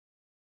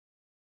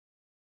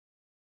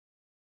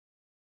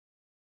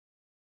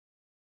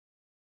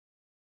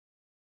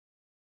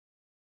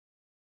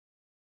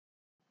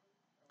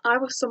I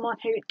was someone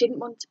who didn't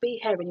want to be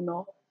here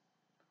anymore,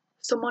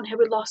 someone who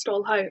had lost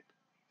all hope.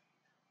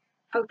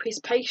 Hope is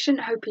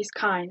patient, hope is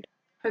kind,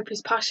 hope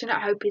is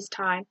passionate, hope is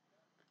time,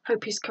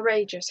 hope is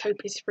courageous,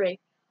 hope is free,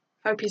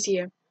 hope is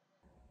you.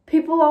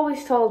 People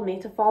always told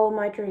me to follow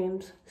my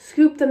dreams,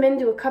 scoop them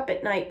into a cup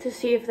at night to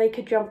see if they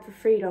could jump for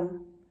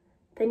freedom.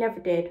 They never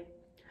did.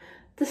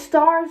 The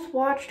stars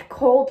watched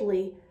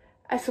coldly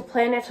as the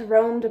planets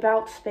roamed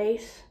about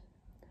space.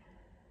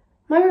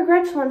 My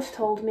regrets once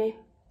told me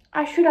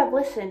I should have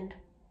listened,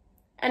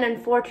 and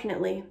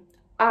unfortunately,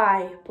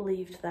 I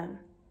believed them.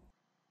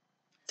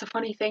 It's a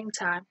funny thing,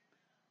 time.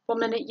 One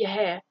minute you're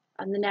here,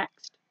 and the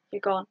next you're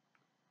gone.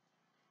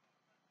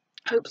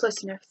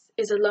 Hopelessness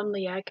is a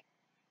lonely egg,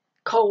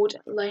 cold,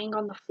 laying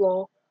on the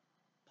floor.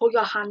 Pull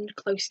your hand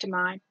close to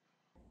mine.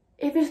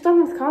 If it's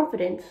done with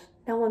confidence,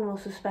 no one will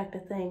suspect a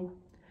thing.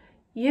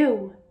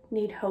 You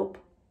need hope.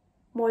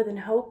 More than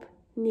hope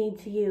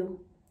needs you.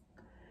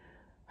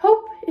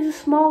 Hope is a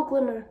small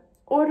glimmer,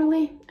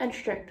 orderly and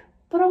strict,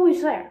 but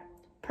always there.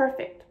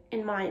 Perfect,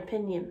 in my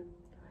opinion.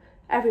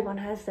 Everyone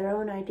has their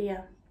own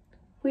idea.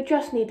 We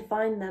just need to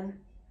find them.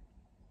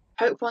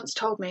 Hope once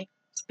told me,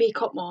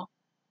 speak up more,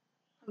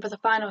 and for the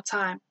final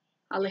time,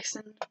 I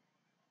listened.